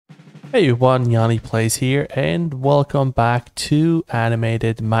Hey everyone, Yanni Plays here and welcome back to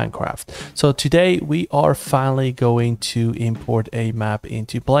Animated Minecraft. So today we are finally going to import a map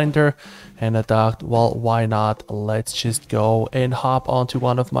into Blender, and I thought, well, why not? Let's just go and hop onto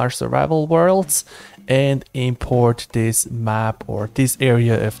one of my survival worlds and import this map or this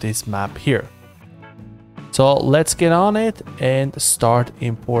area of this map here. So let's get on it and start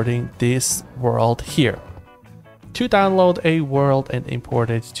importing this world here. To download a world and import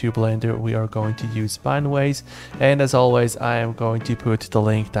it to Blender, we are going to use Mineways, and as always I am going to put the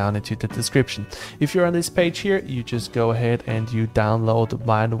link down into the description. If you're on this page here, you just go ahead and you download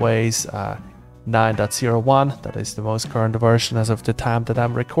Mineways 9.01. that is the most current version as of the time that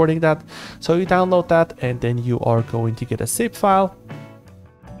I'm recording that. So you download that and then you are going to get a zip file.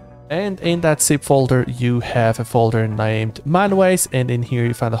 And in that zip folder, you have a folder named Mineways, and in here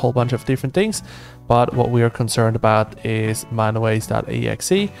you find a whole bunch of different things. But what we are concerned about is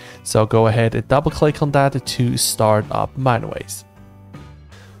mineways.exe. So go ahead and double click on that to start up Mineways.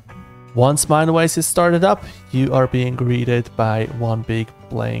 Once Mineways is started up, you are being greeted by one big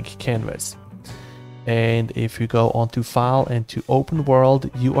blank canvas. And if you go onto File and to Open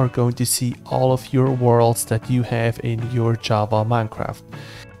World, you are going to see all of your worlds that you have in your Java Minecraft.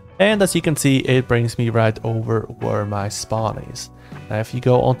 And as you can see, it brings me right over where my spawn is. Now if you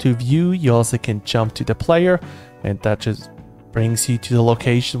go onto View, you also can jump to the player, and that just brings you to the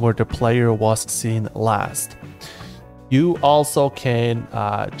location where the player was seen last. You also can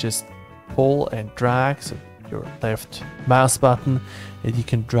just pull and drag, so your left mouse button, and you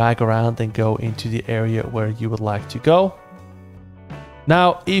can drag around and go into the area where you would like to go.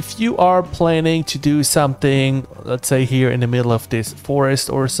 Now, if you are planning to do something, let's say here in the middle of this forest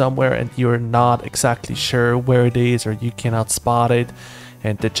or somewhere, and you're not exactly sure where it is or you cannot spot it,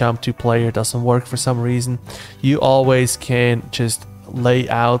 and the jump to player doesn't work for some reason, you always can just lay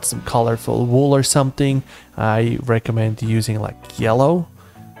out some colorful wool or something. I recommend using like yellow,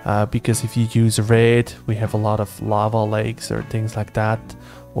 because if you use red, we have a lot of lava lakes or things like that.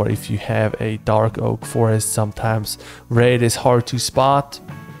 Or if you have a dark oak forest, sometimes red is hard to spot.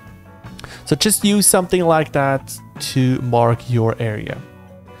 So just use something like that to mark your area.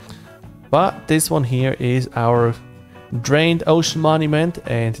 But this one here is our drained ocean monument,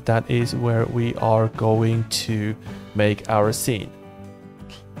 and that is where we are going to make our scene.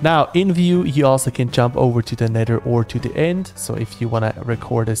 Now in View, you also can jump over to the nether or to the end. So if you want to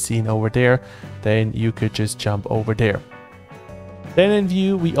record a scene over there, then you could just jump over there. Then in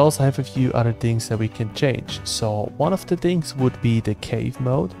View, we also have a few other things that we can change. So one of the things would be the cave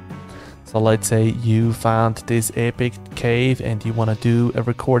mode. So let's say you found this epic cave and you want to do a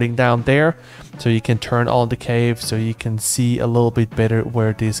recording down there. So you can turn on the cave so you can see a little bit better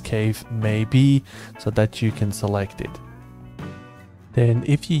where this cave may be, so that you can select it. Then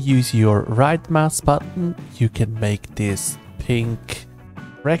if you use your right mouse button, you can make this pink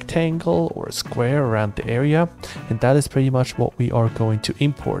rectangle or square around the area, and that is pretty much what we are going to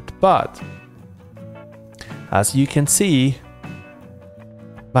import. But as you can see,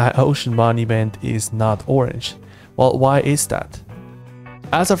 my ocean monument is not orange. Well, why is that?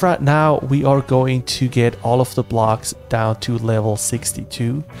 As of right now, we are going to get all of the blocks down to level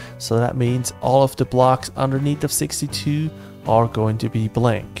 62, so that means all of the blocks underneath of 62 are going to be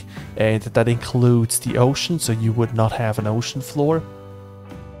blank, and that includes the ocean, so you would not have an ocean floor.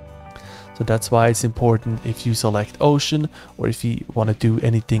 So that's why it's important, if you select ocean or if you want to do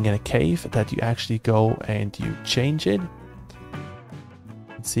anything in a cave, that you actually go and you change it.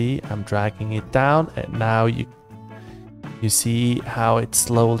 See, I'm dragging it down, and now you see how it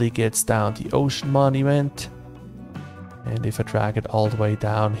slowly gets down the ocean monument. And if I drag it all the way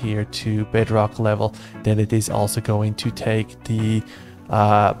down here to bedrock level, then it is also going to take the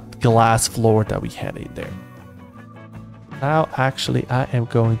glass floor that we had in there. Now actually I am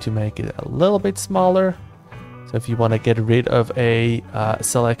going to make it a little bit smaller. So if you want to get rid of a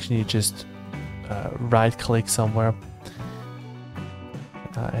selection, you just right click somewhere.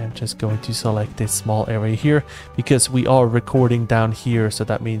 I am just going to select this small area here because we are recording down here, so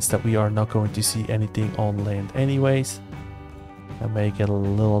that means that we are not going to see anything on land anyways. I make it a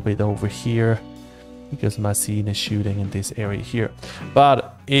little bit over here because my scene is shooting in this area here.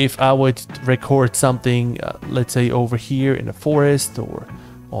 But if I would record something, let's say over here in the forest or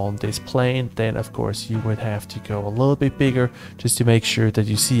on this plane, then of course you would have to go a little bit bigger just to make sure that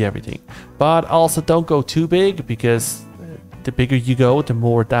you see everything. But also don't go too big, because the bigger you go, the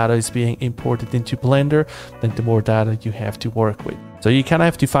more data is being imported into Blender, then the more data you have to work with. So you kind of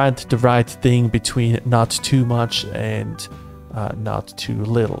have to find the right thing between not too much and not too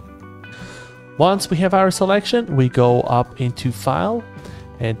little. Once we have our selection, we go up into File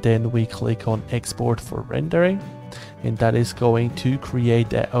and then we click on export for rendering, and that is going to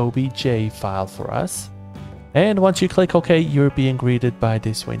create an OBJ file for us. And once you click OK, you're being greeted by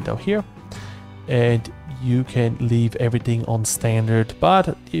this window here, and you can leave everything on standard,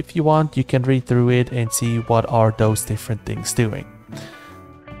 but if you want, you can read through it and see what are those different things doing.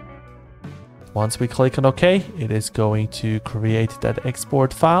 Once we click on OK, it is going to create that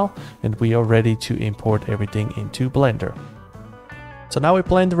export file, and we are ready to import everything into Blender. So now with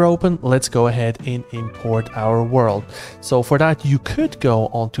Blender open, let's go ahead and import our world. So for that, you could go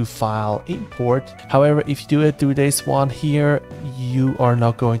onto File, Import. However, if you do it through this one here, you are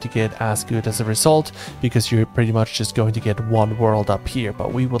not going to get as good as a result, because you're pretty much just going to get one world up here.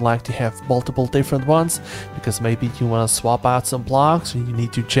 But we would like to have multiple different ones, because maybe you want to swap out some blocks, or you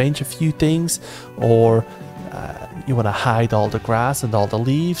need to change a few things, or you want to hide all the grass and all the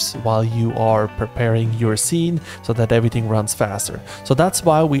leaves while you are preparing your scene so that everything runs faster. So that's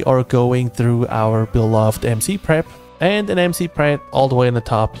why we are going through our beloved MC Prep. And in MC Prep, all the way on the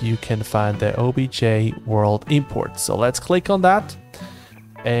top, you can find the OBJ world import. So let's click on that.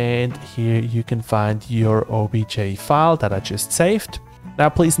 And here you can find your OBJ file that I just saved. Now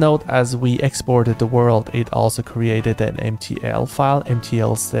please note, as we exported the world, it also created an MTL file.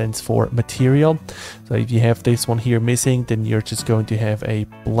 MTL stands for material. So if you have this one here missing, then you're just going to have a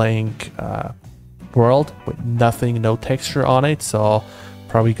blank world with nothing, no texture on it. So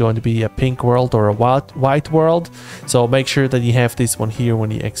probably going to be a pink world or a white world. So make sure that you have this one here when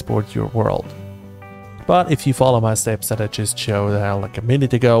you export your world. But if you follow my steps that I just showed like a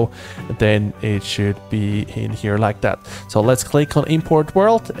minute ago, then it should be in here like that. So let's click on import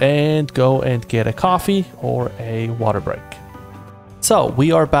world and go and get a coffee or a water break. So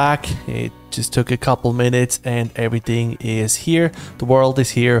we are back. It just took a couple minutes and everything is here. The world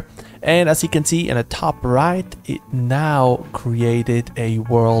is here. And as you can see in the top right, it now created a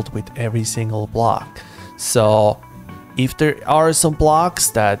world with every single block. So if there are some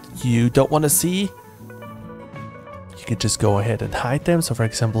blocks that you don't want to see, you can just go ahead and hide them. So for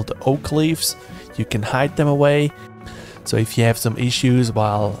example, the oak leaves, you can hide them away. So if you have some issues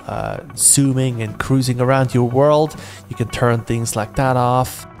while zooming and cruising around your world, you can turn things like that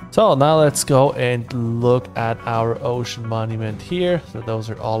off. So now let's go and look at our ocean monument here. So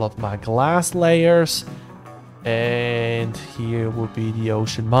those are all of my glass layers. And here would be the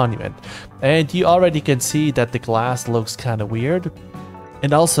ocean monument. And you already can see that the glass looks kind of weird.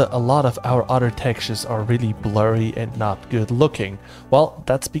 And also a lot of our other textures are really blurry and not good looking. Well,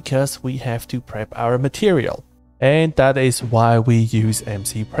 that's because we have to prep our material. And that is why we use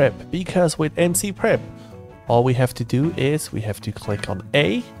MC Prep. Because with MC Prep, all we have to do is we have to click on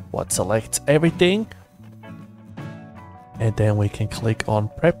A, what selects everything. And then we can click on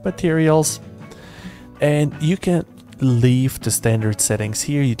Prep Materials. And you can leave the standard settings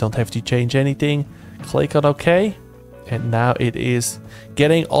here. You don't have to change anything. Click on OK. And now it is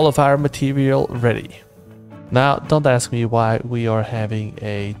getting all of our material ready. Now, don't ask me why we are having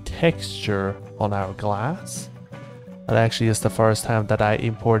a texture on our glass. That actually is the first time that I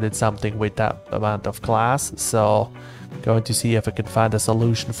imported something with that amount of glass. So I'm going to see if I can find a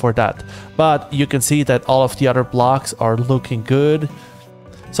solution for that. But you can see that all of the other blocks are looking good.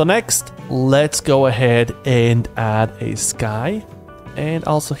 So next, let's go ahead and add a sky. And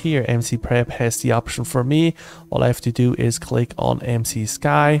also here, MC Prep has the option for me. All I have to do is click on MC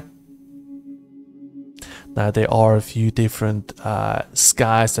Sky. Now there are a few different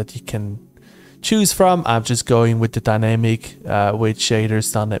skies that you can choose from. I'm just going with the dynamic with shaders,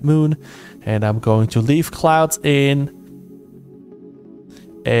 sun and moon. And I'm going to leave clouds in.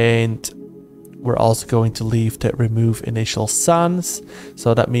 And we're also going to leave the remove initial suns.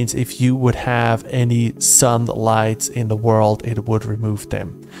 So that means if you would have any sunlights in the world, it would remove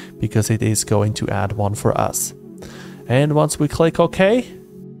them because it is going to add one for us. And once we click OK,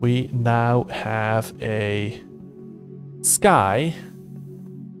 we now have a sky.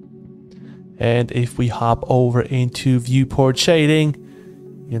 And if we hop over into viewport shading,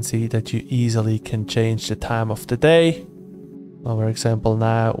 you can see that you easily can change the time of the day. For example,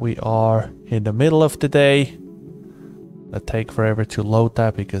 now we are in the middle of the day. It'll take forever to load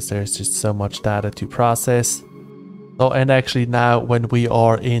that because there's just so much data to process. Oh, and actually now when we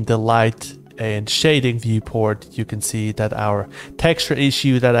are in the light and shading viewport, you can see that our texture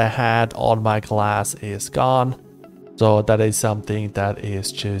issue that I had on my glass is gone. So that is something that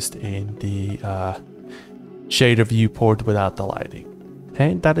is just in the shader viewport without the lighting.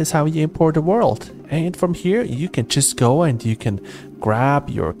 And that is how you import the world. And from here, you can just go and you can grab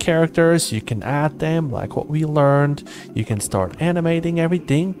your characters, you can add them like what we learned. You can start animating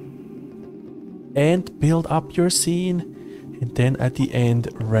everything and build up your scene and then at the end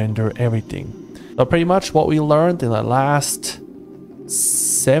render everything. So pretty much what we learned in the last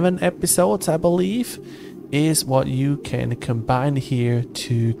 7 episodes, I believe, is what you can combine here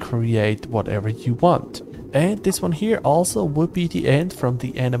to create whatever you want. And this one here also would be the end from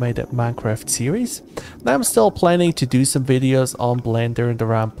the animated Minecraft series. Now I'm still planning to do some videos on Blender and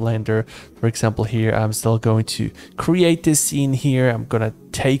around Blender. For example, here I'm still going to create this scene here. I'm gonna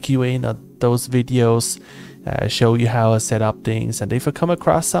take you in on those videos, show you how I set up things, and if I come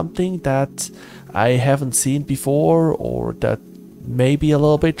across something that I haven't seen before or that may be a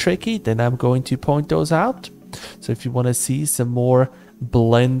little bit tricky, then I'm going to point those out. So if you want to see some more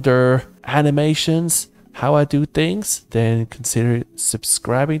Blender animations, how I do things, then consider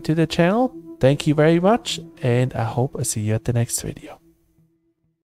subscribing to the channel. Thank you very much, and I hope I see you at the next video.